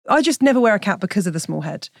I just never wear a cap because of the small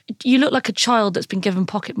head. You look like a child that's been given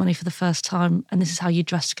pocket money for the first time, and this is how you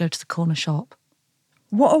dress to go to the corner shop.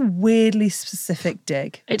 What a weirdly specific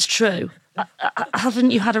dig. It's true.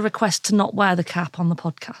 Haven't you had a request to not wear the cap on the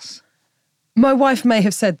podcast? My wife may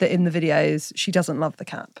have said that in the videos she doesn't love the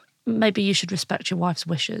cap. Maybe you should respect your wife's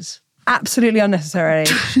wishes. Absolutely unnecessary.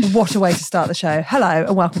 What a way to start the show. Hello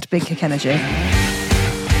and welcome to Big Kick Energy.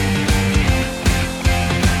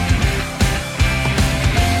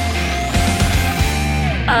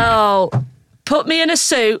 Oh, put me in a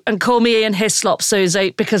suit and call me Ian Hislop,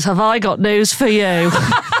 Susie, because have I got news for you.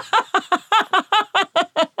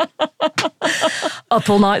 Up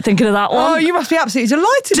all night thinking of that one. Oh, you must be absolutely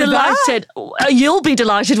delighted with that. Delighted. You'll be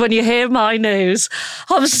delighted when you hear my news.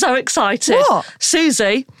 I'm so excited. What?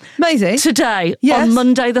 Susie. Maisie. Today, Yes. on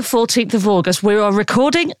Monday the 14th of August, we are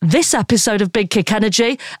recording this episode of Big Kick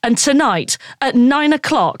Energy, and tonight at 9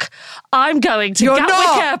 o'clock, I'm going to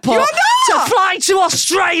Gatwick Airport to fly to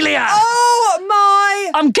Australia. Oh,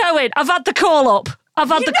 my. I'm going. I've had the call up. You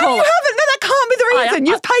haven't. No, that can't be the reason.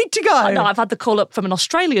 You've paid to go. No, I've had the call up from an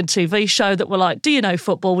Australian TV show that were like, do you know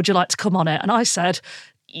football? Would you like to come on it? And I said,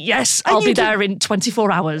 yes, I'll be there in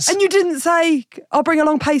 24 hours. And you didn't say, I'll bring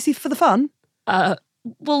along Pacey for the fun? Well,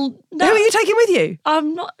 no. Who are you taking with you?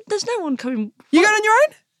 I'm not. There's no one coming. You going on your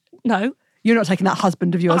own? No. You're not taking that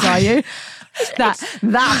husband of yours, are you? that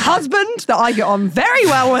husband that I get on very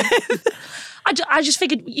well with. I just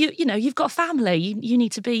figured you know you've got a family. You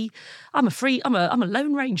need to be. I'm a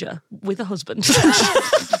lone ranger with a husband.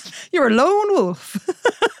 You're a lone wolf.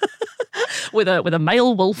 with a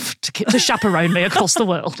male wolf to chaperone me across the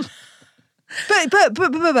world.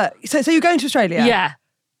 But so you're going to Australia? Yeah.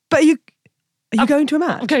 But are you going to a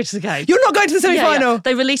match? I'm going to the game. You're not going to the semi-final? Yeah.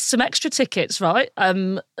 They released some extra tickets, right?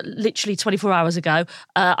 Literally 24 hours ago.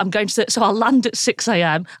 I'm going to so I'll land at 6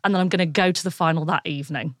 a.m. and then I'm going to go to the final that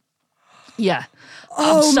evening. Yeah.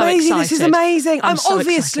 Oh, I'm so amazing. excited. This is amazing. I'm so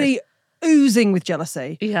obviously oozing with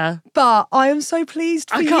jealousy. Yeah. But I am so pleased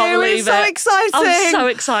for you. I can't believe it's so exciting. I'm so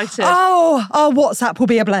excited. Oh, our WhatsApp will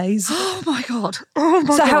be ablaze. Oh my God. Oh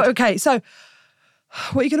my God. So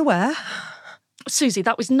what are you going to wear? Susie,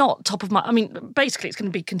 that was not top of my... I mean, basically it's going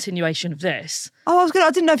to be continuation of this. Oh, I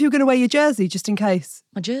didn't know if you were going to wear your jersey just in case.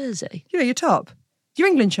 My jersey? You know, your top. Your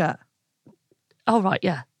England shirt. Oh, right,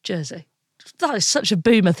 yeah, jersey. That is such a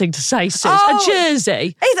boomer thing to say, Sus. Oh, a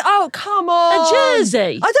jersey. Come on. A jersey. I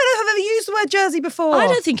don't know if I've ever used the word jersey before. I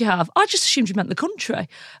don't think you have. I just assumed you meant the country.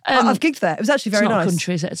 I've gigged there. It was actually very nice. It's not nice. a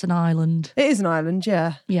country, is it? It's an island. It is an island,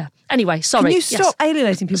 yeah. Yeah. Anyway, sorry. Can you stop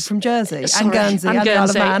alienating people from Jersey and Guernsey and the Isle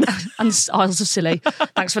of Man? And Isles of Scilly.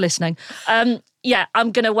 Thanks for listening. Yeah,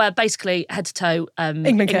 I'm going to wear basically head to toe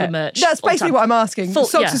England merch. That's basically what I'm asking.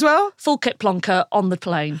 Socks as well? Full kit plonker on the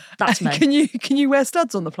plane. That's me. Can you wear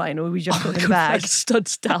studs on the plane or are we just put in a bag?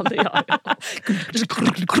 Studs down the aisle.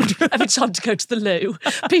 Every time to go to the loo,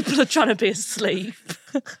 people are trying to be asleep.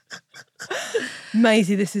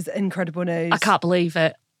 Maisie, this is incredible news. I can't believe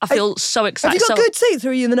it. I feel so excited. Have you got good seats or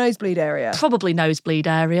are you in the nosebleed area? Probably nosebleed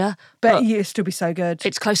area. But you'll still be so good.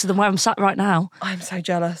 It's closer than where I'm sat right now. I'm so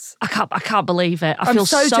jealous. I can't believe it. I feel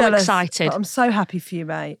so jealous, excited. But I'm so happy for you,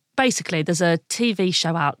 mate. Basically, there's a TV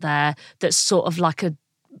show out there that's sort of like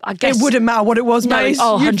I guess... It wouldn't matter what it was, mate.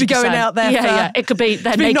 No, You'd be going out there Yeah. It could be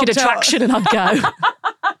their naked attraction and I'd go.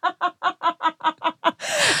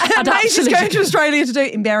 And Maisie's going to Australia to do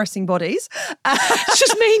embarrassing bodies. It's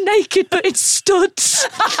just me naked, but it's studs.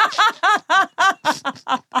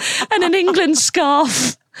 And an England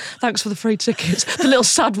scarf. Thanks for the free tickets. The little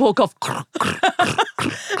sad walk off.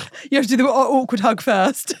 You have to do the awkward hug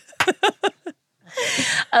first.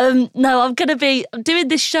 No, I'm doing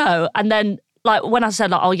this show and then like when I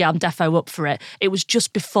said like, oh yeah, I'm defo up for it, it was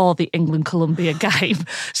just before the England-Colombia game.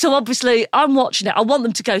 So obviously I'm watching it. I want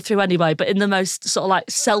them to go through anyway, but in the most sort of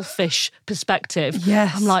like selfish perspective.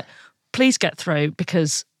 Yes. I'm like, please get through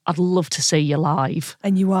because I'd love to see you live.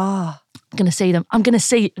 And you are. I'm going to see them. I'm going to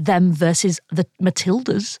see them versus the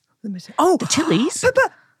Matildas. The Chili's. But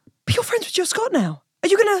you're friends with Jill Scott now. Are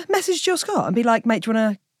you going to message Jill Scott and be like, mate, do you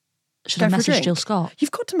want to Should I message Jill Scott?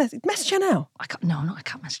 You've got to message her now. I can't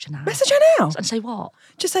message her now. Message her now. And say what?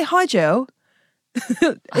 Just say, hi, Jill.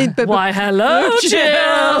 Why, hello,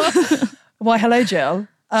 Jill. Why, hello, Jill.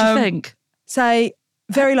 Do you think? Say,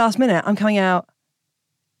 very last minute, I'm coming out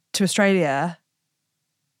to Australia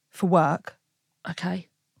for work. Okay.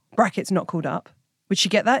 Brackets not called up. Would she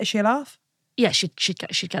get that? Is she a laugh? Yeah, she'd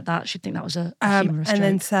get that. She'd think that was a humorous and joke.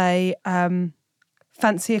 then say,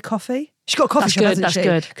 fancy a coffee? She's got a coffee shop, hasn't she? That's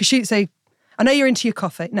good. Because she'd say, I know you're into your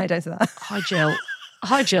coffee. No, don't say that. Hi, Jill.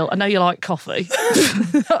 Hi, Jill. I know you like coffee.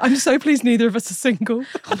 I'm so pleased neither of us are single.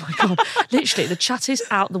 Oh my God. Literally, the chat is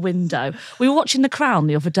out the window. We were watching The Crown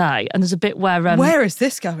the other day, and there's a bit where... Where is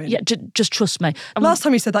this going? Yeah, just trust me. Last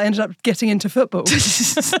time you said that, I ended up getting into football.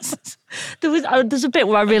 There's a bit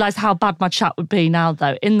where I realised how bad my chat would be now,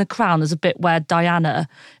 though. In The Crown, there's a bit where Diana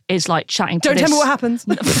is like chatting to Don't tell me what happens.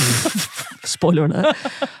 Spoiler alert.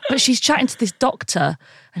 But she's chatting to this doctor,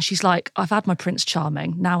 and she's like, I've had my Prince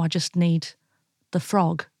Charming. Now I just need the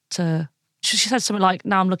frog to... She said something like,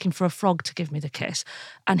 now I'm looking for a frog to give me the kiss.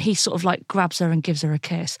 And he sort of like grabs her and gives her a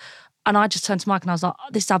kiss. And I just turned to Mike and I was like,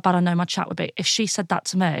 this is how bad I know my chat would be. If she said that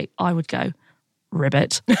to me, I would go,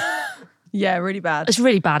 ribbit. Yeah, really bad. It's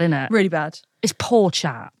really bad, isn't it? Really bad. It's poor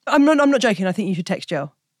chat. I'm not joking. I think you should text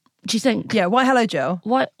Jill. Do you think? Yeah, why hello, Jill?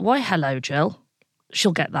 Why hello, Jill?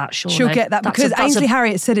 She'll get that, surely. She'll get that because Ainsley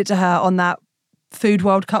Harriott said it to her on that Food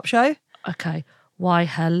World Cup show. Okay. Why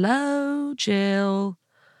hello, Jill?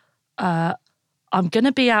 I'm going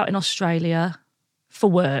to be out in Australia for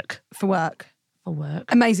work. For work. For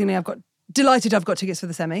work. Amazingly, I've got tickets for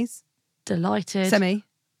the semis. Delighted. Semi.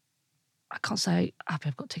 I can't say happy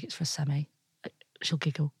I've got tickets for a semi. She'll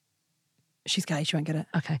giggle. She's gay, she won't get it.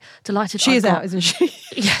 Okay. Delighted. She is out, isn't she?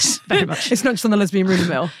 Yes, very much. It's not just on the lesbian rumour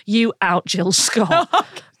mill. You out, Jill Scott.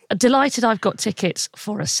 Delighted I've got tickets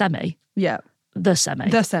for a semi. Yeah. The semi.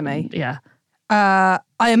 The semi. Yeah. I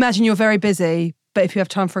imagine you're very busy, but if you have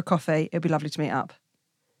time for a coffee, it'd be lovely to meet up.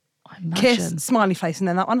 I imagine. Kiss, smiley face, and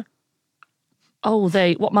then that one. Oh,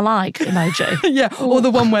 the what my like emoji. Yeah, or the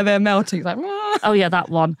one where they're melting. It's like, oh yeah, that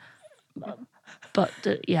one. But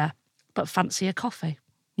yeah, but fancy a coffee.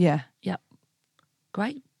 Yeah. Yep.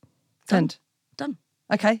 Great. Done. Done.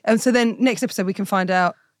 Okay. And so then next episode we can find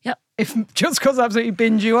out Yep. if Jill Scott's absolutely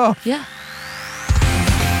binge you off. Yeah.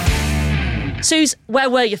 Suze, where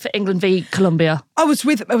were you for England v Colombia? I was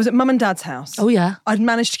at mum and dad's house. Oh yeah. I'd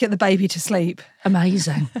managed to get the baby to sleep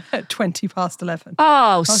Amazing. at 11:20.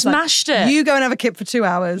 Oh, smashed it. You go and have a kip for 2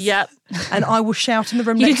 hours. Yep. And I will shout in the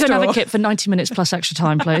room You next can door. have a kit for 90 minutes plus extra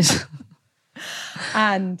time, please.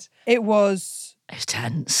 And it was It's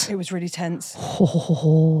tense. It was really tense.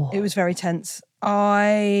 Oh. It was very tense.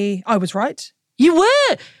 I was right. You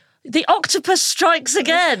were. The octopus strikes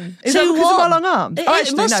again. Is that because of my long arms? It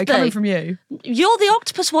Actually, must no, be. coming from you. You're the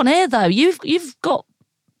octopus one here, though. You've got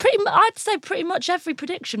I'd say pretty much every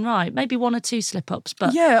prediction right. Maybe one or two slip-ups,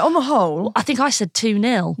 but Yeah, on the whole. I think I said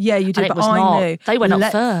 2-0. Yeah, you did, and it but was I not. knew. They went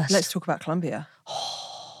up first. Let's talk about Colombia.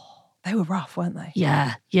 They were rough, weren't they?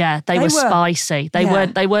 Yeah, they were were. spicy. They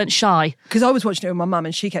Yeah. weren't shy. Because I was watching it with my mum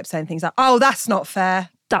and she kept saying things like, oh, that's not fair.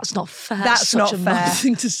 That's not fair. That's such not a fair. mum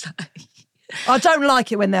thing to say. I don't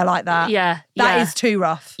like it when they're like that. Yeah, That yeah. is too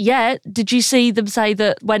rough. Yeah, did you see them say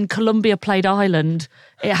that when Colombia played Ireland,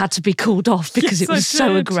 it had to be called off because Yes, it was I so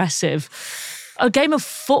did. aggressive? A game of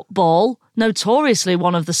football, notoriously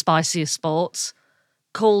one of the spiciest sports,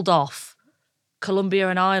 called off. Colombia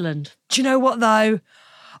and Ireland. Do you know what, though?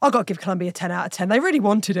 I've got to give Colombia 10 out of 10. They really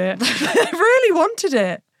wanted it. They really wanted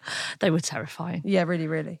it. They were terrifying. Yeah, really,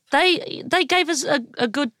 really. They gave us a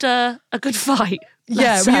good fight.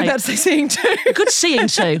 Yeah, let's were you say. about to say seeing too? Good seeing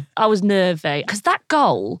too. I was nervy because that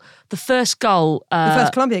goal, the first goal, The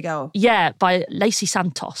first Colombia goal. yeah, by Lacey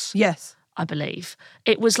Santos, Yes. I believe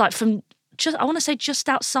it was like from just I want to say just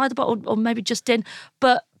outside the ball or maybe just in.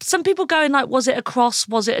 But some people going like, was it a cross?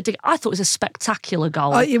 Was it a dig? I thought it was a spectacular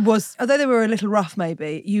goal. It was, although they were a little rough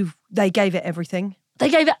maybe, they gave it everything. They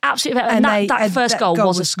gave it absolutely, And and that and first that goal goal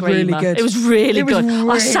was a was screamer. really good. It was really It was good. I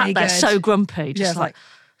really sat there good. so grumpy, just Yeah, like,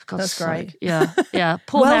 for God's that's great. sake. Yeah, yeah.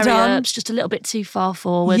 Poor Well Mary done. Earps, just a little bit too far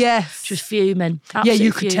forward. Yes. She was fuming. Yeah, Absolutely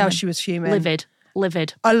you could tell fuming. she was fuming.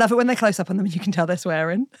 Livid. I love it when they close up on them and you can tell they're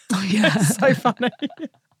swearing. Oh, yeah. It's so funny.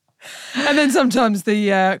 And then sometimes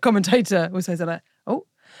the commentator will say something like, oh,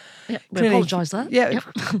 Yeah, we clearly- apologise there. Yeah, Yep.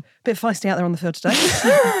 bit feisty out there on the field today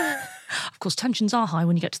Of course, tensions are high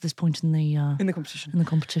when you get to this point in the in the competition.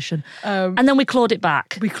 competition. And then we clawed it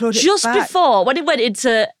back. We clawed it just back. before when it went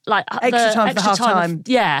into like Extra the time for extra time. half-time.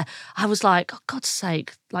 Yeah, I was like, oh God's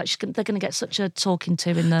sake! Like they're going to get such a talking to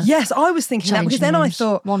in the Yes, I was thinking that because then I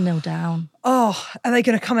thought, 1-0 down. oh, are they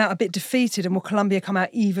going to come out a bit defeated and will Colombia come out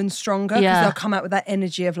even stronger? Because Yeah. they'll come out with that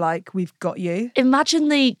energy of like, we've got you. Imagine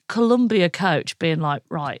the Colombia coach being like,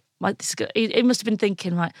 right, like this is good. He must have been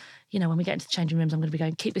thinking, like, you know, when we get into the changing rooms, I'm going to be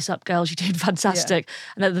going, keep this up, girls, you're doing fantastic.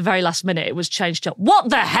 And at the very last minute, it was changed to, what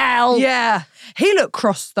the hell? Yeah. He looked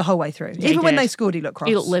cross the whole way through. he Even when did. they scored, he looked cross.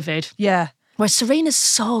 He looked livid. Yeah. Whereas Serena's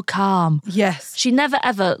so calm. Yes. She never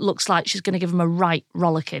ever looks like she's going to give him a right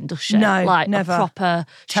rollicking, does she? No, like never. A proper,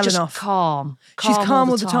 she's Telling just off. calm. She's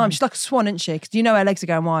calm all the time. She's like a swan, isn't she? Because you know her legs are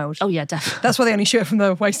going wild. Oh yeah, definitely. That's why they only shoot her from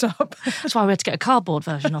the waist up. That's why we had to get a cardboard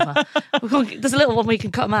version of her. There's a little one we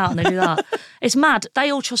can cut them out and they do that. It's mad.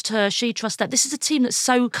 They all trust her. She trusts them. This is a team that's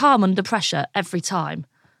so calm under pressure every time.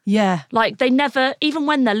 Yeah. Like they never, even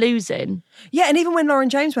when they're losing. Yeah, and even when Lauren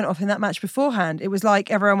James went off in that match beforehand, it was like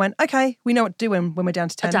everyone went, okay, we know what to do when we're down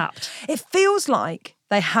to 10. Adapt. It feels like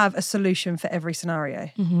they have a solution for every scenario.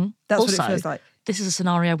 Mm-hmm. That's Also, what it feels like. This is a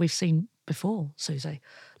scenario we've seen before, Susie.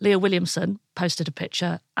 Leah Williamson posted a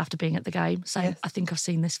picture after being at the game saying, Yes. I think I've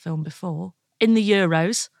seen this film before. In the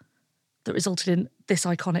Euros that resulted in this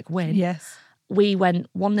iconic win. Yes. We went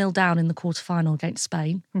 1-0 down in the quarterfinal against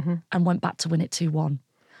Spain and went back to win it 2-1.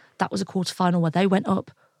 That was a quarterfinal where they went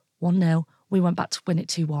up 1-0. We went back to win it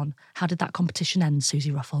 2-1. How did that competition end,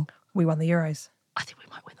 Susie Ruffle? We won the Euros. I think we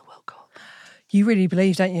might win the World Cup. You really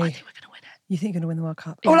believe, don't you? I think we're going to win it. You think you're going to win the World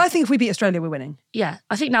Cup? Yeah. Well, I think if we beat Australia, we're winning. Yeah,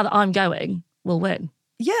 I think now that I'm going, we'll win.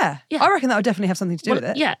 Yeah. Yeah. I reckon that would definitely have something to do with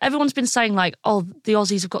it. Yeah, everyone's been saying like, oh, the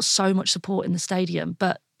Aussies have got so much support in the stadium,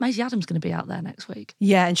 but Maisie Adams going to be out there next week.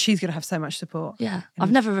 Yeah, and she's going to have so much support. Yeah,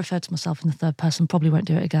 I've never referred to myself in the third person, probably won't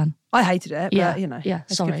do it again. I hated it, but Yeah, you know. yeah,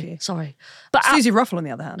 it's good for you. sorry. But Susie Ruffle, on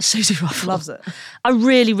the other hand, Susie Ruffle loves it. I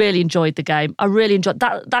really, really enjoyed the game. I really enjoyed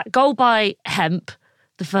that goal by Hemp,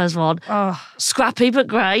 the first one. Oh. Scrappy but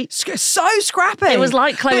great. So scrappy. It was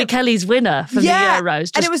like Chloe Kelly's winner from Yeah, the Euros.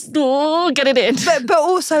 Just, and it was- get it in. But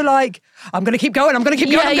also like, I'm going to keep going, I'm going to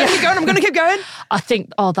keep going, I'm going to keep going, I'm going to keep going. I think,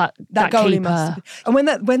 that goalie keeper. must have been.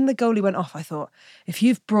 And when the goalie went off, I thought, if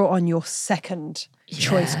you've brought on your second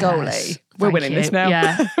choice goalie, we're Thank winning you. this now.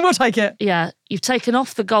 Yeah. We'll take it. Yeah, you've taken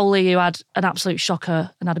off the goalie who had an absolute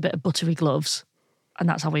shocker and had a bit of buttery gloves, and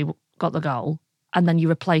that's how we got the goal. And then you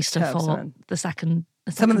replaced her for Someone. the second.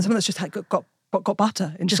 Someone that's just got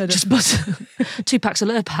butter instead Just of butter. 2 packs of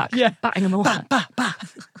Lurpak. Yeah. Batting them away. bah.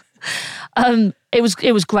 It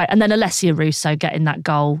was great. And then Alessia Russo getting that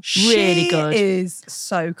goal. Really good. She is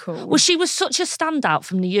so cool. Well, she was such a standout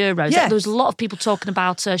from the Euros. Yes. There was a lot of people talking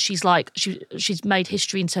about her. She's she's made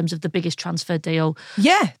history in terms of the biggest transfer deal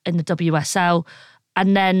Yeah. in the WSL.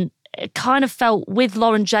 And then it kind of felt with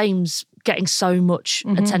Lauren James getting so much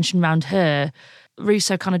attention around her,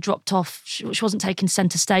 Russo kind of dropped off. She wasn't taking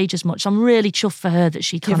centre stage as much. So I'm really chuffed for her that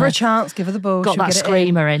she Give kind her a of chance, give her the ball. got she'll that get it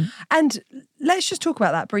screamer in. And let's just talk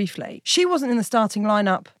about that briefly. She wasn't in the starting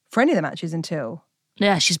lineup for any of the matches until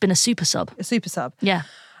Yeah, she's been a super sub. a super sub. Yeah.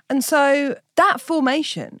 And so that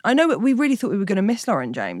formation, I know we really thought we were going to miss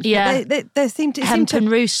Lauren James. Yeah. But they seemed to... Hemp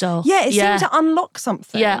and Russo. Yeah, it seemed to unlock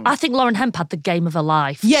something. Yeah, I think Lauren Hemp had the game of her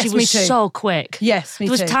life. Yes, she was me too. so quick. Yes, me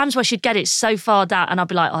There was too. times where she'd get it so far down and I'd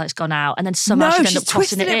be like, oh, it's gone out. And then somehow she'd end she's up tossing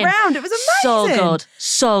twisted it it in. round. It was So amazing. good.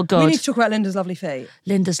 So good. We need to talk about Linda's lovely feet.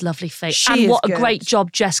 Linda's lovely feet. She and is what a good. great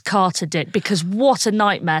job Jess Carter did, because what a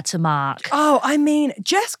nightmare to mark. Oh, I mean,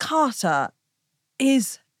 Jess Carter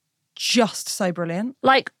is just so brilliant.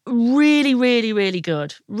 Like, really, really, really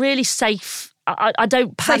good. Really safe. I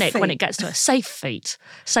don't panic when feet. it gets to her. Safe feet.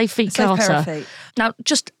 Safe feet, Safe Carter. pair of feet. Now,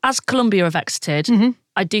 just as Colombia have exited,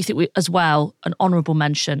 I do think we, as well, an honourable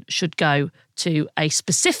mention should go to a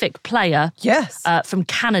specific player Yes. from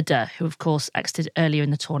Canada, who, of course, exited earlier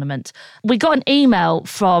in the tournament. We got an email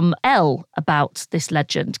from Elle about this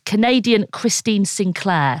legend, Canadian Christine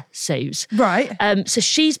Sinclair, Suze. Right. So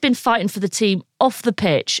she's been fighting for the team off the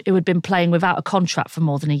pitch, who had been playing without a contract for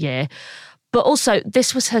more than a year. But also,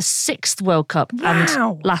 this was her 6th World Cup Wow.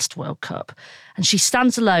 and last World Cup. And she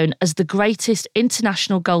stands alone as the greatest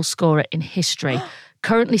international goal scorer in history,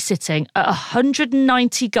 currently sitting at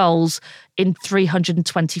 190 goals in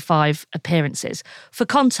 325 appearances. For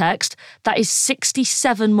context, that is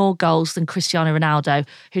 67 more goals than Cristiano Ronaldo,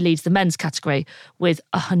 who leads the men's category with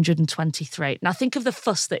 123. Now, think of the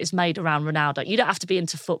fuss that is made around Ronaldo. You don't have to be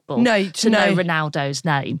into football No, to know no. Ronaldo's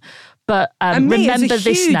name. But and me, remember as a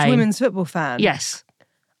this huge name. women's football fan. Yes.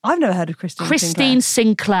 I've never heard of Christine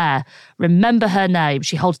Sinclair. Remember her name.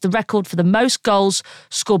 She holds the record for the most goals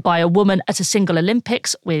scored by a woman at a single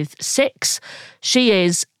Olympics with 6. She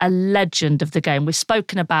is a legend of the game. We've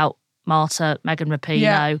spoken about Marta, Megan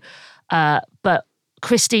Rapinoe, but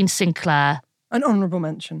Christine Sinclair, An honourable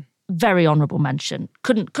mention. very honourable mention.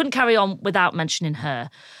 Couldn't carry on without mentioning her.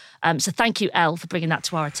 So thank you, Elle, for bringing that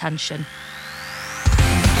to our attention.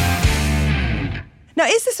 Now,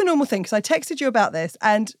 is this a normal thing? Because I texted you about this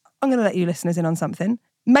and I'm going to let you listeners in on something.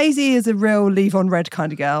 Maisie is a real leave on red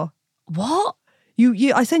kind of girl. What?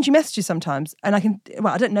 I send you messages sometimes, and I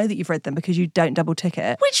don't know that you've read them because you don't double tick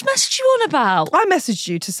it. Which message you on about? I messaged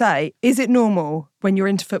you to say, is it normal when you're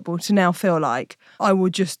into football to now feel like I will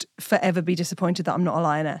just forever be disappointed that I'm not a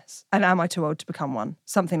lioness? And am I too old to become one?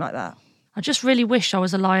 Something like that. I just really wish I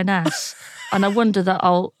was a lioness. and I wonder that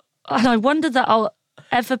I'll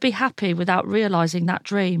ever be happy without realising that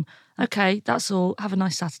dream. Okay, that's all. Have a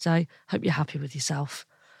nice Saturday. Hope you're happy with yourself.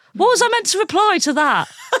 What was I meant to reply to that?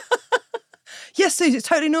 Yes, Suze, it's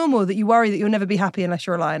totally normal that you worry that you'll never be happy unless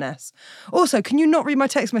you're a lioness. Also, can you not read my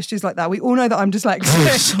text messages like that? We all know that I'm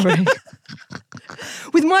dyslexic. Sorry.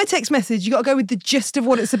 With my text message, you got to go with the gist of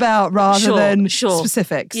what it's about rather than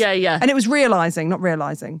specifics. Yeah, yeah. And it was realising, not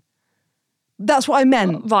realising. That's what I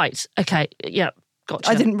meant. Right, okay, yeah, gotcha.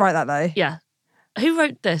 I didn't write that though. Yeah. Who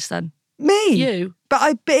wrote this then? Me. You.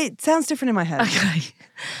 But it sounds different in my head.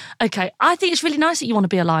 Okay. I think it's really nice that you want to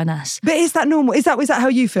be a lioness. But is that normal? Is that how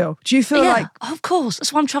you feel? Do you feel like... of course.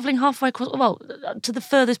 That's why I'm travelling halfway across, to the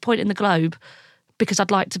furthest point in the globe, because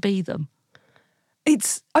I'd like to be them. I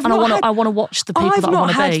want to watch the people that I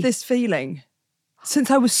want to be. I've not had this feeling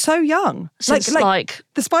since I was so young. Since like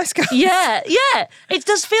the Spice Girls. Yeah. It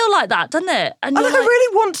does feel like that, doesn't it? And I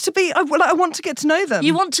really want to be... I want to get to know them.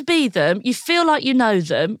 You want to be them. You feel like you know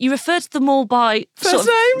them. You refer to them all by first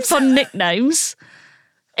names, fun nicknames.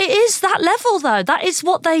 It is that level, though. That is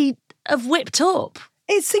what they have whipped up.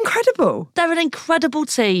 It's incredible. They're an incredible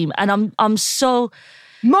team, and I'm so...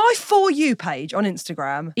 My For You page on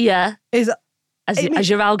Instagram is... As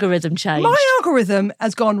your algorithm changed. My algorithm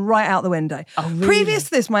has gone right out the window. Oh, really? Previous to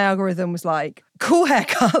this, my algorithm was like, cool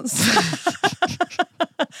haircuts,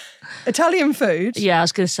 Italian food. Yeah, I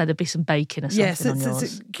was going to say there'd be some baking or something on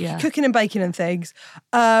yours. Cooking and baking and things.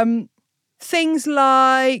 Things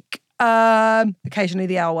like occasionally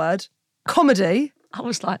the L word. Comedy. I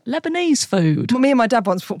was like, Lebanese food. Me and my dad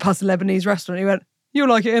once walked past a Lebanese restaurant. He went, you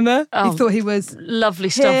like it in there? He thought he was... Lovely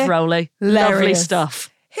stuff, Rowley. Lovely stuff.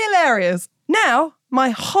 Hilarious. Now, my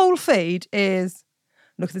whole feed is,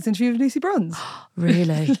 look at this interview with Lucy Bronze.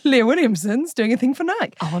 Really? Leah Williamson's doing a thing for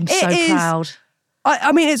Nike. Oh, I'm so proud.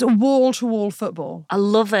 I mean, it's wall-to-wall football. I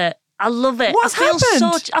love it. What's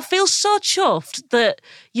happened? I feel so chuffed that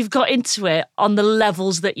you've got into it on the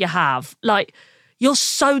levels that you have. Like, you're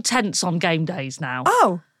so tense on game days now.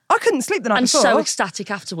 Oh, I couldn't sleep the night before. And so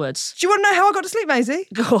ecstatic afterwards. Do you want to know how I got to sleep, Maisie?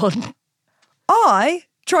 Go on. I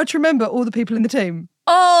tried to remember all the people in the team.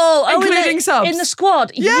 Including subs. In the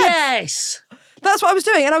squad? Yes. That's what I was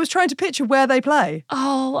doing, and I was trying to picture where they play.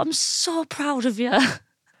 Oh, I'm so proud of you.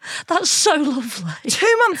 That's so lovely.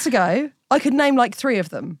 2 months ago, I could name like 3 of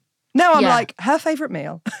them. Now I'm like, her favourite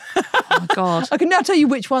meal. Oh, my God. I can now tell you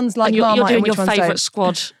which one's like Marmite and you're which doing your favourite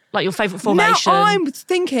squad, like your favourite formation. Now I'm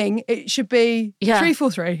thinking it should be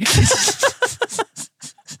 3-4-3.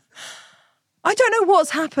 I don't know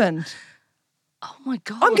what's happened. Oh my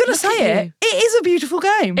God. I'm going to say it. It is a beautiful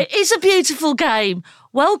game. It is a beautiful game.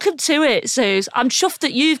 Welcome to it, Suze. I'm chuffed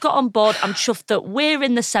that you've got on board. I'm chuffed that we're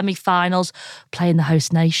in the semi-finals, playing the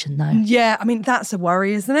host nation, though. Yeah, I mean, that's a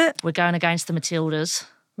worry, isn't it? We're going against the Matildas.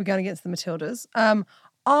 We're going against the Matildas.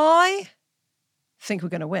 I think we're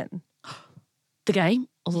going to win. The game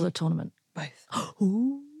or the tournament? Both.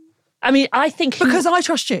 Ooh. I mean, I think... Because I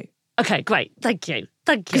trust you. Okay, great. Thank you.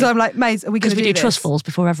 Because I'm like, Maze, are we going to do this? Because we do trust falls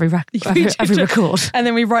before every record. And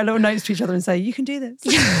then we write little notes to each other and say, you can do this.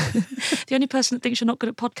 The only person that thinks you're not good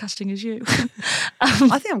at podcasting is you.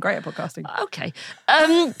 I think I'm great at podcasting. Okay.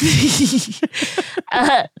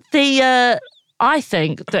 I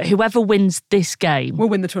think that whoever wins this game... will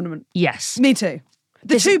win the tournament. Yes. Me too.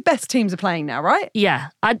 The 2 best teams are playing now, right? Yeah.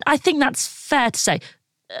 I think that's fair to say.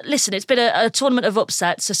 Listen, it's been a tournament of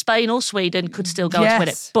upsets, so Spain or Sweden could still go and win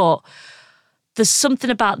it. But there's something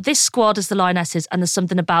about this squad as the Lionesses, and there's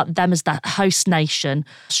something about them as that host nation.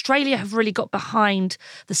 Australia have really got behind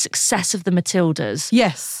the success of the Matildas.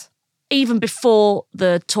 Yes. Even before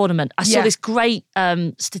the tournament. I saw this great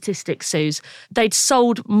statistic, Suze. They'd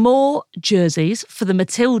sold more jerseys for the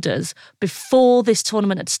Matildas before this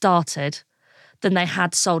tournament had started than they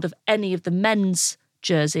had sold of any of the men's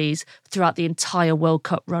jerseys throughout the entire World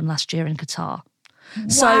Cup run last year in Qatar. Wow.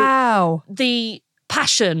 So the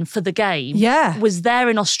passion for the game was there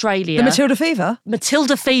in Australia. The Matilda fever?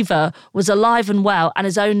 Matilda fever was alive and well and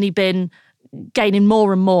has only been gaining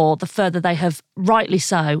more and more the further they have, rightly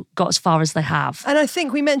so, got as far as they have. And I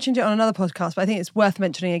think we mentioned it on another podcast, but I think it's worth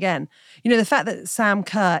mentioning again. You know, the fact that Sam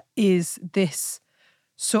Kerr is this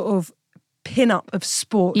sort of pin-up of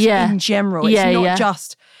sport in general. It's not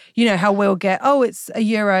just... You know, how we'll get, it's a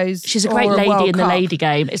Euros. She's a great lady in the lady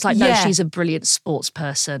game. It's like, no, she's a brilliant sports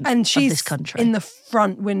person and she's of this country. In the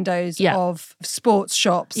front windows of sports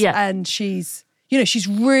shops. Yeah. And she's, she's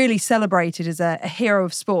really celebrated as a hero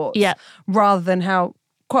of sports. Yeah. Rather than how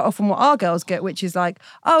quite often what our girls get, which is like,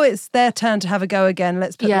 oh, it's their turn to have a go again.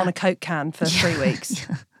 Let's put them on a Coke can for 3 weeks.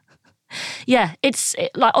 Yeah, it's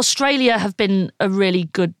like Australia have been a really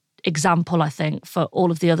good example, I think, for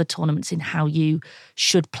all of the other tournaments in how you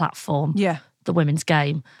should platform the women's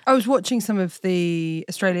game. I was watching some of the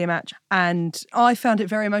Australia match and I found it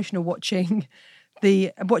very emotional watching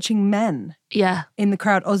men in the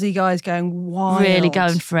crowd, Aussie guys going wild. Really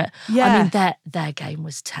going for it. Yeah. I mean, their game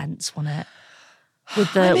was tense, wasn't it?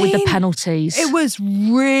 With the penalties. It was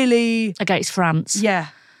really... Against France. Yeah.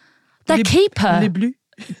 Their keeper... Les Bleus.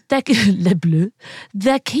 Les Bleus.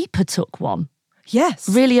 Their keeper took one. Yes.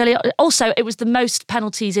 Really early. Also, it was the most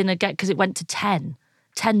penalties in a game because it went to 10.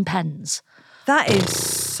 10 pens. That is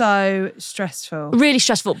so stressful. Really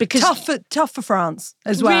stressful because... Tough for France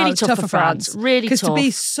as well. Really tough for France. Really tough. Because to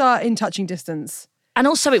be so in touching distance... And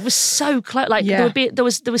also, it was so close. Like there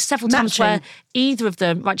was several times where either of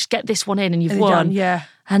them, right, just get this one in and you've won. Yeah.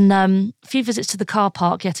 And a few visits to the car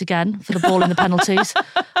park yet again for the ball and the penalties,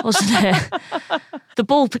 wasn't it? The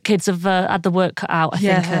ball kids have had the work cut out, I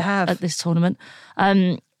think, at this tournament.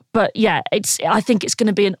 But yeah, I think it's going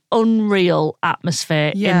to be an unreal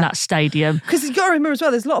atmosphere in that stadium. Because you've got to remember as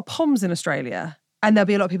well, there's a lot of Poms in Australia. And there'll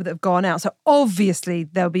be a lot of people that have gone out. So obviously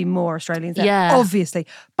there'll be more Australians there. Yeah. Obviously.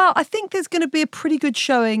 But I think there's going to be a pretty good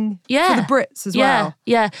showing for the Brits as well.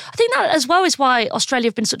 Yeah. I think that as well is why Australia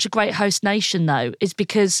have been such a great host nation, though, is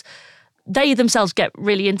because they themselves get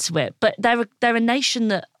really into it. But they're a nation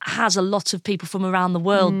that has a lot of people from around the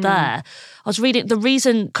world there. I was reading the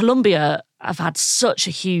reason Colombia have had such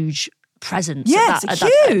a huge presence. Yes,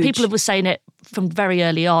 huge. People were saying it from very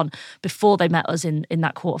early on before they met us in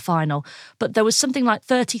that quarterfinal. But there was something like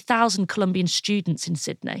 30,000 Colombian students in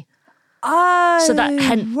Sydney. Oh, so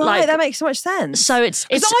that makes so much sense. So it's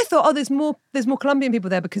I thought, there's more Colombian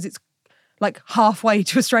people there because it's like halfway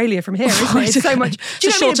to Australia from here, isn't it? It's so much. It's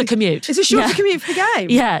a shorter commute. It's a shorter commute for the game.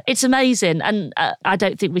 Yeah, it's amazing. And I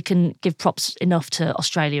don't think we can give props enough to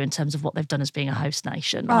Australia in terms of what they've done as being a host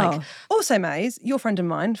nation. Also, Maze, your friend of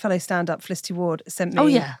mine, fellow stand-up Felicity Ward, sent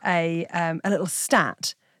me a little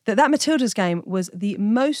stat that Matildas game was the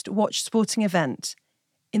most watched sporting event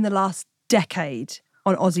in the last decade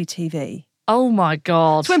on Aussie TV. Oh my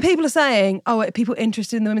God. So when people are saying, are people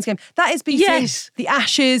interested in the women's game? That is beating the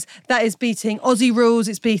Ashes, that is beating Aussie rules,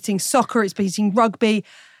 it's beating soccer, it's beating rugby.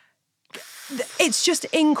 It's just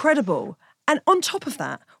incredible. And on top of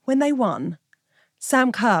that, when they won,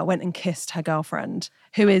 Sam Kerr went and kissed her girlfriend,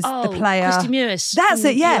 who is the player. Christy Mewis. That's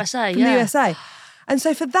it, yeah. USA, from the USA. And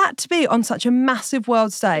so for that to be on such a massive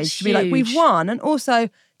world stage, to be like, we've won, and also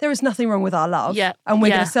there is nothing wrong with our love. Yeah. And we're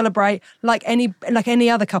going to celebrate like any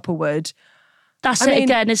other couple would. That's it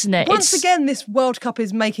again, isn't it? Once again, this World Cup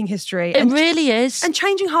is making history. It really is. And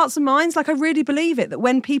changing hearts and minds. Like, I really believe it, that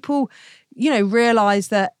when people, realise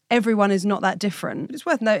that everyone is not that different. It's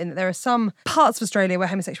worth noting that there are some parts of Australia where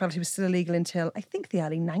homosexuality was still illegal until, I think, the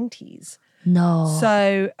early 90s. No.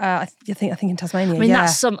 So, I think in Tasmania, I mean,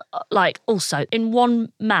 that's some, also, in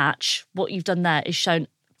one match, what you've done there is shown,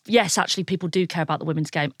 yes, actually, people do care about the women's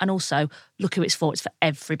game. And also, look who it's for. It's for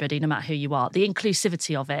everybody, no matter who you are. The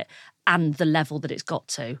inclusivity of it and the level that it's got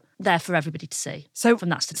to, there for everybody to see. So from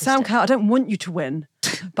that statistic. Sam Kerr, I don't want you to win,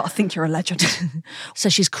 but I think you're a legend. So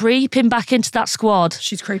she's creeping back into that squad.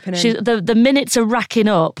 She's creeping in. The minutes are racking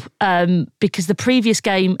up because the previous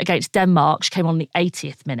game against Denmark, she came on the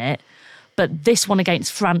 80th minute. But this one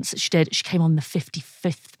against France that she came on the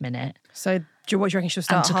 55th minute. So what do you reckon she'll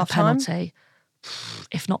start at half time? And took a penalty.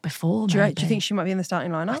 If not before, do you think she might be in the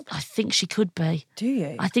starting lineup? I think she could be. Do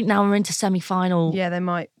you? I think now we're into semi-final. Yeah, they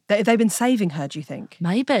might. They've been saving her, do you think?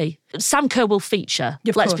 Maybe. Sam Kerr will feature,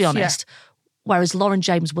 let's be honest. Yeah. Whereas Lauren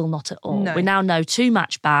James will not at all. No. We now know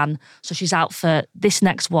 2-match ban, so she's out for this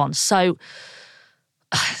next one. So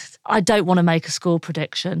I don't want to make a score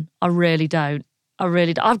prediction. I really don't.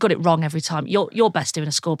 I've got it wrong every time. You're best doing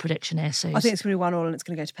a score prediction here, Suze. I think it's going to be 1-1 and it's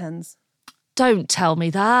going to go to pens. Don't tell me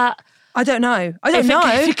that. I don't know.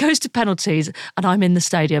 If it goes to penalties and I'm in the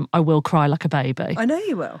stadium, I will cry like a baby. I know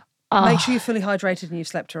you will. Make sure you're fully hydrated and you've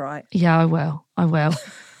slept all right. Yeah, I will.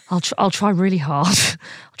 I'll try really hard.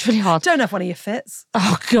 Don't have one of your fits.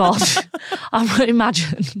 Oh, God. I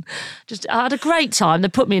imagine. I had a great time. They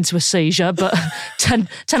put me into a seizure, but 10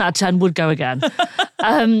 out of 10 would go again.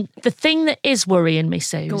 The thing that is worrying me,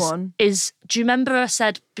 Suze, is, do you remember I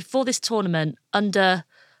said before this tournament, under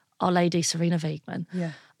Our Lady Serena Wiegmann,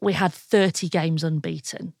 we had 30 games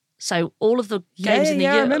unbeaten. So all of the games in the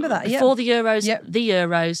I remember that. Before the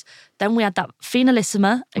Euros, then we had that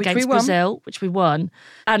finalissima against Brazil, which we won.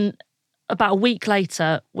 And about a week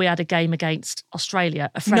later, we had a game against Australia,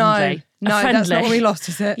 a friendly. No, that's not when we lost,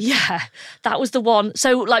 is it? Yeah, that was the one.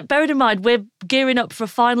 So, like, bearing in mind, we're gearing up for a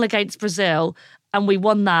final against Brazil and we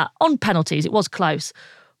won that on penalties. It was close.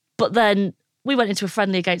 But then we went into a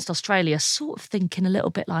friendly against Australia, sort of thinking a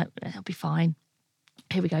little bit like, it'll be fine.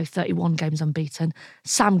 Here we go, 31 games unbeaten.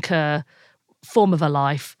 Sam Kerr, form of her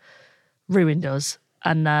life, ruined us.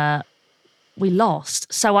 And we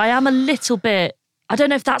lost. So I am a little bit, I don't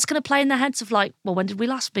know if that's going to play in their heads of like, well, when did we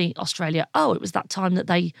last beat Australia? Oh, it was that time that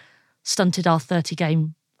they stunted our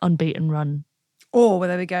 30-game unbeaten run. Or were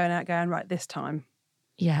they going out going, right, this time,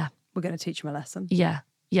 yeah, we're going to teach them a lesson. Yeah.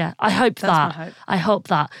 I hope That's that. my hope. I hope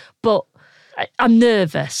that. But I'm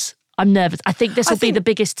nervous. I think this will be the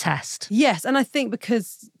biggest test. Yes, and I think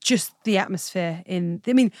because just the atmosphere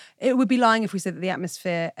it would be lying if we said that the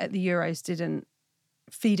atmosphere at the Euros didn't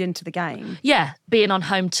feed into the game. Yeah, being on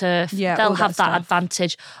home turf, Yeah, they'll all have that that stuff.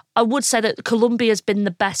 advantage. I would say that Colombia's been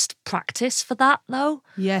the best practice for that, though.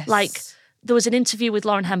 Yes. Like, there was an interview with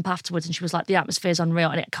Lauren Hemp afterwards and she was like, the atmosphere's unreal.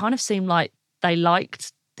 And it kind of seemed like they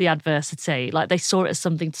liked the adversity. Like, they saw it as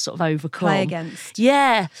something to sort of overcome. Play against.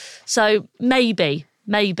 Yeah. So maybe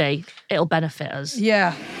it'll benefit us.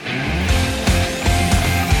 Yeah.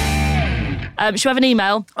 Should we have an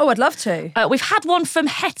email? Oh, I'd love to. We've had one from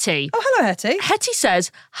Hetty. Oh, hello, Hetty. Hetty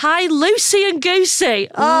says, hi, Lucy and Goosey.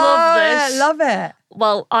 Love Oh, this. yeah, love it.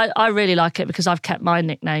 Well, I really like it because I've kept my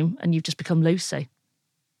nickname and you've just become Lucy.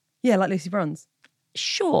 Yeah, like Lucy Bronze.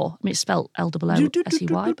 Sure. I mean, it's spelled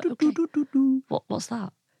L-O-O-S-E-Y, but okay. What's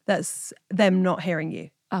that? That's them not hearing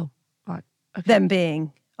you. Oh, right. Okay. Them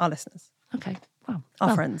being our listeners, Okay. Wow.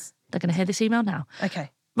 our friends. They're going to hear this email now.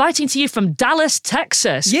 Okay. Writing to you from Dallas,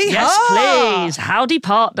 Texas. Yeehaw! Yes, please. Howdy,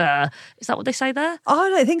 partner. Is that what they say there? Oh, I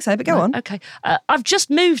don't think so, but go on. Okay. I've just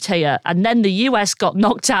moved here and then the US got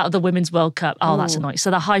knocked out of the Women's World Cup. Oh, that's Ooh. annoying.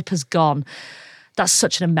 So the hype has gone. That's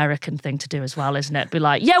such an American thing to do as well, isn't it? Be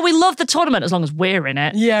like, yeah, we love the tournament as long as we're in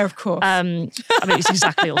it. Yeah, of course. I mean, it's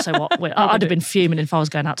exactly also what I'd have been fuming if I was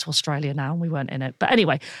going out to Australia now and we weren't in it. But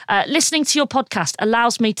anyway, listening to your podcast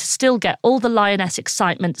allows me to still get all the Lioness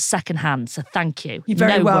excitement secondhand. So thank you. You're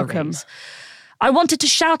very No welcome. worries. I wanted to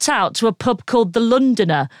shout out to a pub called The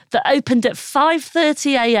Londoner that opened at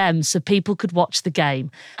 5:30 a.m. so people could watch the game.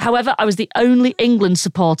 However, I was the only England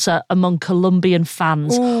supporter among Colombian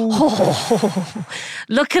fans.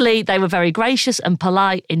 Luckily, they were very gracious and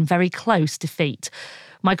polite in very close defeat.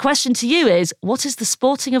 My question to you is, what is the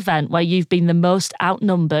sporting event where you've been the most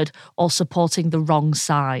outnumbered or supporting the wrong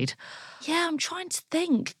side? Yeah, I'm trying to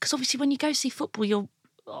think, because obviously when you go see football, you're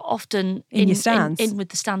often in your stands. In with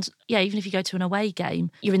the stands. Yeah, even if you go to an away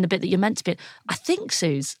game, you're in the bit that you're meant to be in. I think,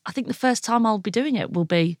 Suze, the first time I'll be doing it will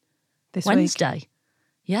be this Wednesday. week.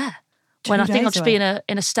 Yeah. When I think I'll days just be away.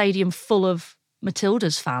 in a stadium full of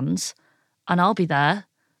Matilda's fans and I'll be there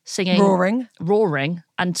singing, Roaring,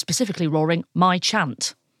 and specifically roaring my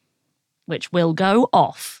chant, which will go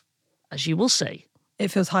off, as you will see. It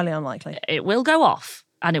feels highly unlikely. It will go off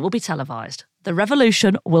and it will be televised. The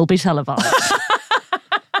revolution will be televised.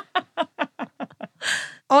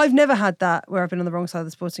 I've never had that where I've been on the wrong side of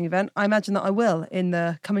the sporting event. I imagine that I will in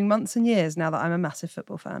the coming months and years now that I'm a massive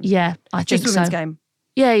football fan. Yeah, I think Just women's so. game.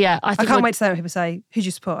 Yeah. I can't wait to say when people say, who do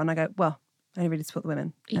you support? And I go, well, I only really support the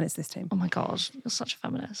women and it's this team. Oh my God, you're such a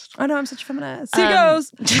feminist. I know, I'm such a feminist.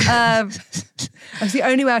 Seagulls! That's the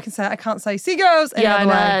only way I can say it. I can't say seagulls any other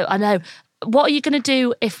way. I know. What are you going to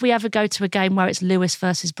do if we ever go to a game where it's Lewis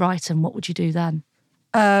versus Brighton? What would you do then?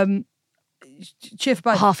 Cheer for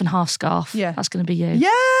both. Half and half scarf. Yeah. That's going to be you. Yeah!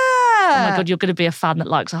 Oh my God, you're going to be a fan that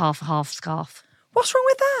likes a half scarf. What's wrong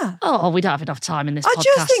with that? Oh, we don't have enough time in this I podcast.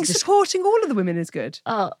 just think to supporting all of the women is good.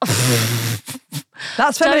 Oh.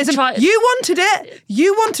 That's feminism. try- You wanted it.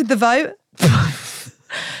 You wanted the vote.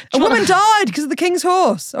 A woman died because of the king's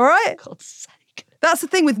horse, all right? God's sake. That's the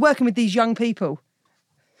thing with working with these young people.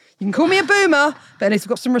 You can call me a boomer, but at least we've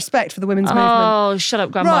got some respect for the women's movement. Oh, shut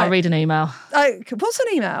up, Grandma. Right. I'll read an email. What's an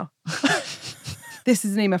email? This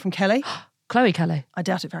is an email from Kelly. Chloe Kelly. I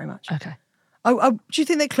doubt it very much. Okay. Do you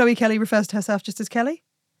think that Chloe Kelly refers to herself just as Kelly?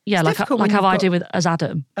 Yeah, It's like difficult when how you've I got- do as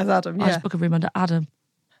Adam. As Adam, I yeah. just book a room under Adam. Do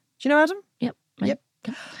you know Adam? Yep. me. Yep.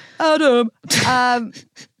 Adam.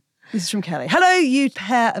 This is from Kelly. Hello, you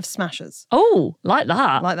pair of smashers. Oh, like that.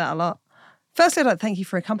 I like that a lot. Firstly, I'd like to thank you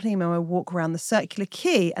for accompanying me on my walk around the Circular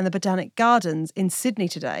Quay and the Botanic Gardens in Sydney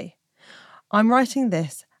today. I'm writing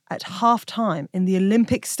this at half-time in the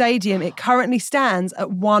Olympic Stadium. It currently stands at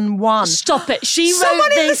 1-1. Stop it. She wrote Someone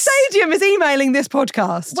this. in the stadium is emailing this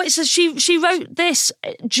podcast. Wait, so she wrote this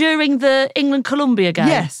during the England-Colombia game?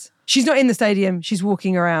 Yes. She's not in the stadium. She's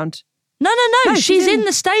walking around No, she's in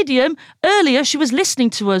the stadium. Earlier, she was listening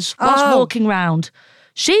to us whilst walking round.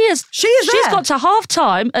 She's got to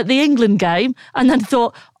half-time at the England game and then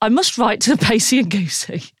thought, I must write to Pacey and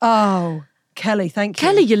Goosey. Oh, Kelly, thank you.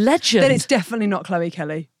 Kelly, you legend. Then it's definitely not Chloe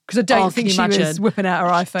Kelly. Because I don't think she was whipping out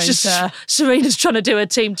her iPhone. Just Serena's trying to do her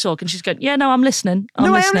team talk and she's going, yeah, no, I'm listening. I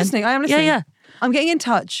am listening. Yeah. I'm getting in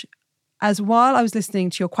touch as while I was listening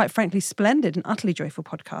to your quite frankly splendid and utterly joyful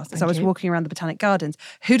podcast, as I was walking around the Botanic Gardens,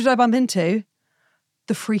 who did I bump into?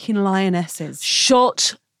 The freaking Lionesses.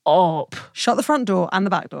 Shut up. Shut the front door and the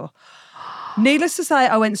back door. Needless to say,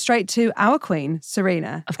 I went straight to our queen,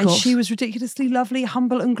 Serena. Of course. And she was ridiculously lovely,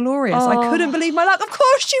 humble and glorious. I couldn't believe my luck. Of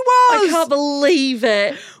course she was. I can't believe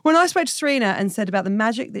it. When I spoke to Serena and said about the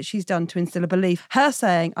magic that she's done to instill a belief, her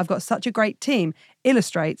saying, I've got such a great team,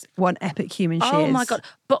 illustrates what an epic human she is. Oh my God.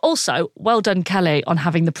 But also, well done, Kelly, on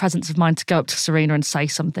having the presence of mind to go up to Serena and say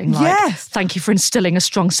something like, thank you for instilling a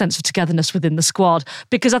strong sense of togetherness within the squad.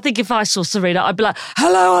 Because I think if I saw Serena, I'd be like,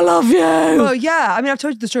 hello, I love you. Well, yeah. I mean, I've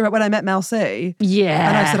told you the story about when I met Mel C. Yeah.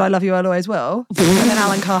 And I said, I love you, I always will. And then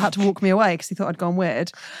Alan Carr had to walk me away because he thought I'd gone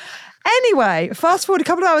weird. Anyway, fast forward a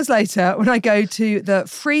couple of hours later when I go to the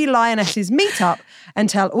Free Lionesses meetup and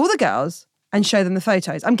tell all the girls and show them the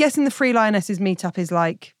photos. I'm guessing the Free Lionesses meetup is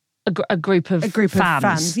like a group of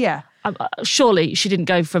fans. Yeah. Surely she didn't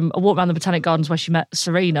go from a walk around the Botanic Gardens where she met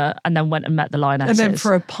Serena and then went and met the Lionesses. And then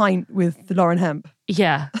for a pint with the Lauren Hemp.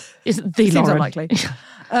 Yeah. Seems unlikely.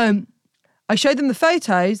 I showed them the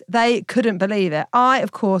photos. They couldn't believe it. I,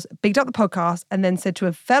 of course, bigged up the podcast and then said to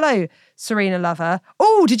a fellow Serena lover,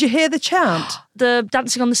 oh, did you hear the chant? The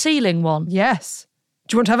Dancing on the Ceiling one? Yes.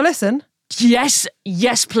 Do you want to have a listen?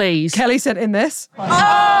 Yes, please. Kelly sent in this.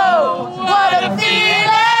 Oh, what a feeling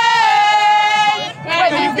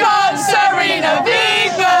when you've got Serena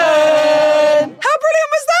Wiegman. How brilliant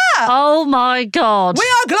was that? Oh my God. We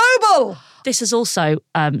are global. This is also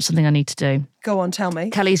something I need to do. Go on, tell me.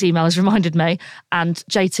 Kelly's email has reminded me, and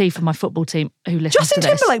JT from my football team who listens to this.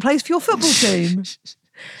 Justin Timberlake plays for your football team.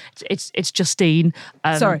 It's Justine.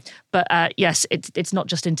 Sorry. But yes, it's not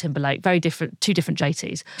Justin Timberlake. Very different, two different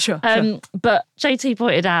JTs. Sure. But JT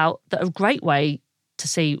pointed out that a great way to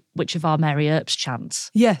see which of our Mary Earps chants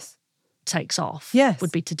takes off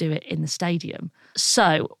would be to do it in the stadium.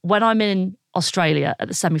 So when I'm in Australia at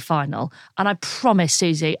the semi-final, and I promise,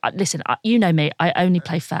 Susie, listen, you know me, I only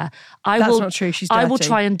play fair. That's not true, she's dirty. I will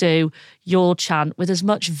try and do your chant with as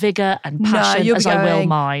much vigour and passion as I will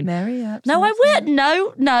mine. Mary Earps. No, I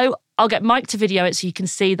will. No. I'll get Mike to video it so you can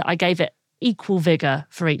see that I gave it equal vigour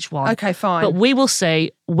for each one. Okay, fine. But we will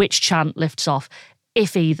see which chant lifts off,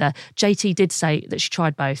 if either. JT did say that she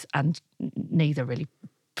tried both and neither really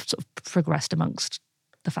sort of progressed amongst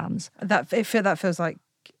the fans. That feels like,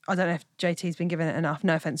 I don't know if JT's been given it enough.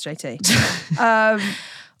 No offence, JT.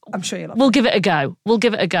 I'm sure you'll love it. We'll give it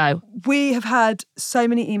a go. We have had so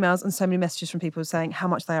many emails and so many messages from people saying how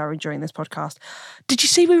much they are enjoying this podcast. Did you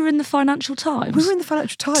see we were in the Financial Times? We were in the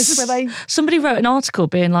Financial Times where somebody wrote an article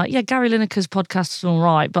being like, yeah, Gary Lineker's podcast is all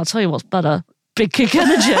right, but I'll tell you what's better. Big Kick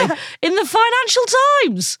Energy in the Financial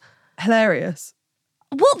Times. Hilarious.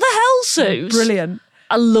 What the hell, Suze? Brilliant.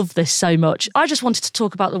 I love this so much. I just wanted to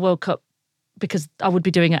talk about the World Cup because I would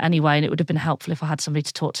be doing it anyway and it would have been helpful if I had somebody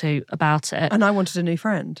to talk to about it. And I wanted a new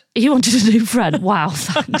friend. You wanted a new friend? Wow,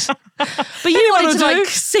 thanks. But you wanted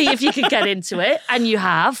to see if you could get into it, and you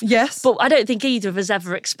have. Yes. But I don't think either of us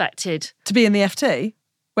ever expected to be in the FT,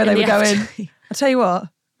 where they would go in. I'll tell you what.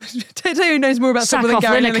 Tell you who knows more about football than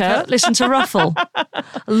Gary Lineker. Listen to Ruffle.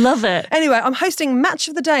 Love it. Anyway, I'm hosting Match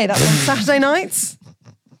of the Day. That's on Saturday nights.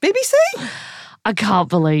 BBC? I can't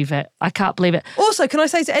believe it. Also, can I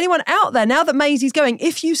say to anyone out there, now that Maisie's going,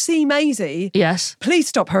 if you see Maisie, yes, please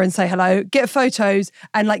stop her and say hello, get photos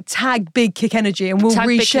and tag Big Kick Energy and we'll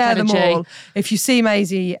reshare them all. If you see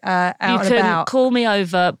Maisie out and about. You can call me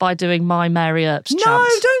over by doing my Mary Earps chant. No,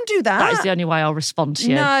 don't do that. That is the only way I'll respond to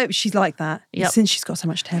you. No, she's like that. Yep. Since she's got so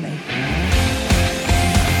much telly.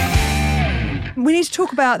 We need to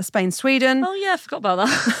talk about Spain-Sweden. Oh yeah, I forgot about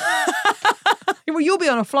that. Well, you'll be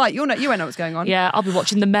on a flight. You won't know what's going on. Yeah, I'll be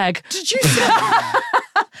watching the Meg. Did you say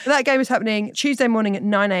that game is happening Tuesday morning at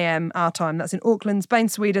 9 a.m. our time. That's in Auckland, Spain,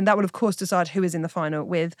 Sweden. That will, of course, decide who is in the final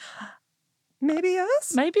with maybe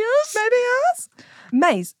us.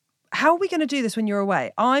 Maze, how are we going to do this when you're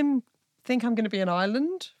away? I think I'm going to be in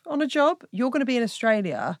Ireland on a job. You're going to be in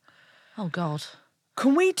Australia. Oh, God.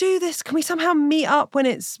 Can we do this? Can we somehow meet up when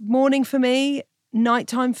it's morning for me,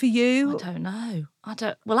 nighttime for you? I don't know.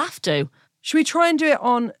 We'll have to. Should we try and do it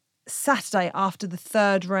on Saturday after the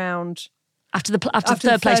third round? After the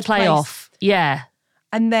third place playoff. Yeah.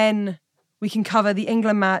 And then we can cover the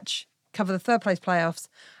England match, cover the third place playoffs,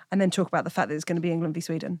 and then talk about the fact that it's going to be England v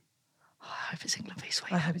Sweden. I hope it's England v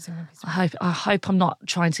Sweden. I hope it's England v Sweden. I hope I'm not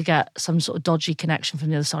trying to get some sort of dodgy connection from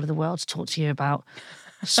the other side of the world to talk to you about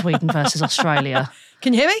Sweden versus Australia.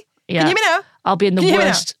 Can you hear me? Yeah. Can you hear me now? I'll be in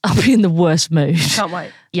the worst mood. Can't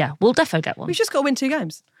wait. Yeah, we'll defo get one. We've just got to win 2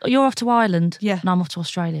 games. You're off to Ireland. Yeah. And I'm off to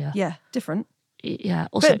Australia. Yeah, different. Yeah.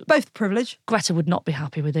 Also, but both privilege. Greta would not be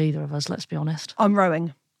happy with either of us, let's be honest. I'm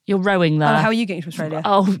rowing. You're rowing there. Oh, how are you getting to Australia?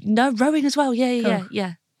 Oh, no, rowing as well. Yeah.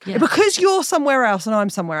 Because you're somewhere else and I'm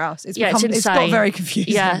somewhere else, it's got very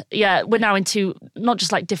confusing. Yeah. We're now into not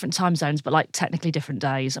just like different time zones, but like technically different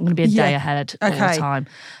days. I'm going to be a day ahead all the time.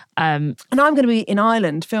 And I'm going to be in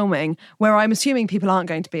Ireland filming, where I'm assuming people aren't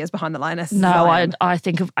going to be as behind the lionesses. No, I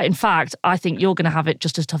think you're going to have it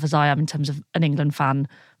just as tough as I am in terms of an England fan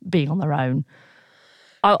being on their own.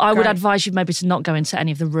 I would advise you maybe to not go into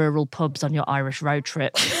any of the rural pubs on your Irish road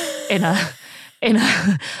trip in a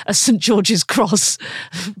St George's Cross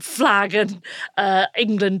flag and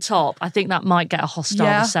England top. I think that might get a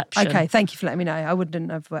hostile reception. Okay, thank you for letting me know. I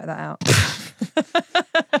wouldn't have worked that out.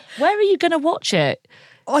 Where are you going to watch it?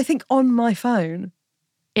 I think on my phone.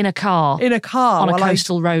 In a car? In a car. On a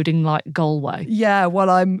coastal road in like Galway? Yeah, while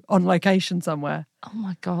I'm on location somewhere. Oh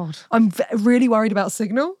my God. I'm really worried about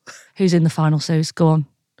signal. Who's in the final, Suze? Go on.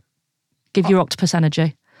 Give your octopus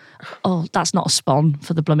energy. Oh, that's not a spawn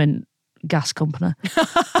for the blooming gas company.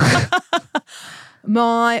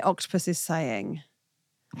 My octopus is saying,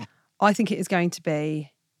 I think it is going to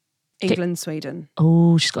be England, Sweden.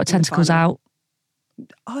 Oh, she's got her tentacles out.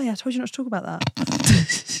 Oh yeah, I told you not to talk about that.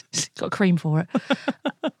 Got a cream for it.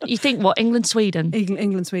 You think what? England, Sweden?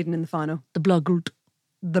 England, Sweden in the final. The Bloggled.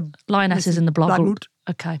 The Lionesses in the Bloggled.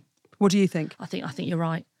 Okay. What do you think? I think you're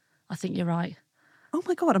right. Oh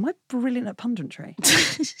my God, am I brilliant at punditry?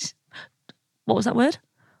 What was that word?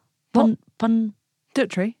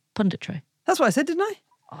 Punditry. Punditry. That's what I said, didn't I?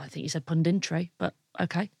 Oh, I think you said punditry, but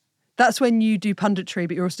okay. That's when you do punditry,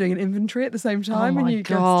 but you're also doing an inventory at the same time. Oh my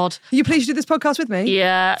God. Are you pleased to do this podcast with me?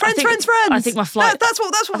 Yeah. Friends. I think my flight. That's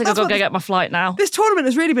what. I think I've got to go get my flight now. This tournament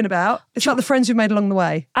has really been about. It's like the friends we've made along the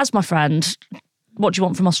way. As my friend, what do you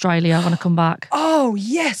want from Australia when I come back? Oh,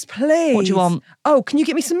 yes, please. What do you want? Oh, can you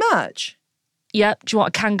get me some merch? Yeah. Do you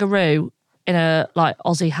want a kangaroo in a like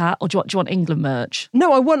Aussie hat, or do you want England merch?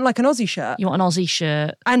 No, I want like an Aussie shirt. You want an Aussie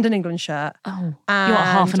shirt and an England shirt. Oh, you want a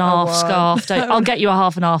half and half scarf? I'll get you a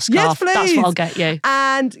half and half scarf. Yes, please. That's what I'll get you.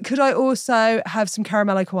 And could I also have some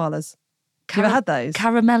caramello koalas? Have you ever had those?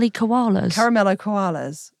 Caramelly koalas. Caramello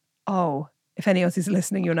koalas. Oh, if any Aussies are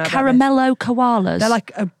listening, you'll know about Caramello koalas. They're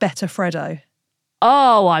like a better Freddo.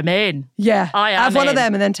 Oh, I'm in. Yeah, I am. Have one of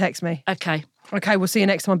them and then text me. Okay, we'll see you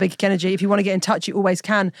next time on Big Kick Energy. If you want to get in touch, you always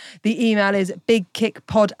can. The email is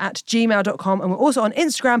bigkickpod@gmail.com, and we're also on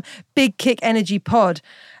Instagram, Big Kick Energy Pod.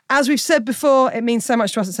 As we've said before, it means so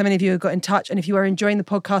much to us that so many of you have got in touch. And if you are enjoying the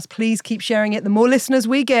podcast, please keep sharing it. The more listeners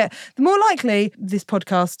we get, the more likely this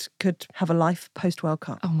podcast could have a life post-World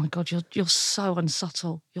Cup. Oh my God, you're so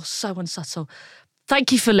unsubtle. You're so unsubtle.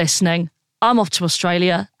 Thank you for listening. I'm off to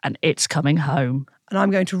Australia and it's coming home. And I'm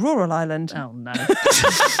going to rural Ireland. Oh no.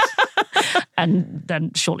 And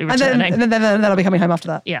then shortly returning. And then I'll be coming home after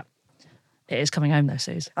that. Yeah. It is coming home though,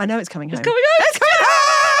 Suze. I know it's coming home. It's coming home! It's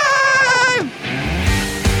coming home!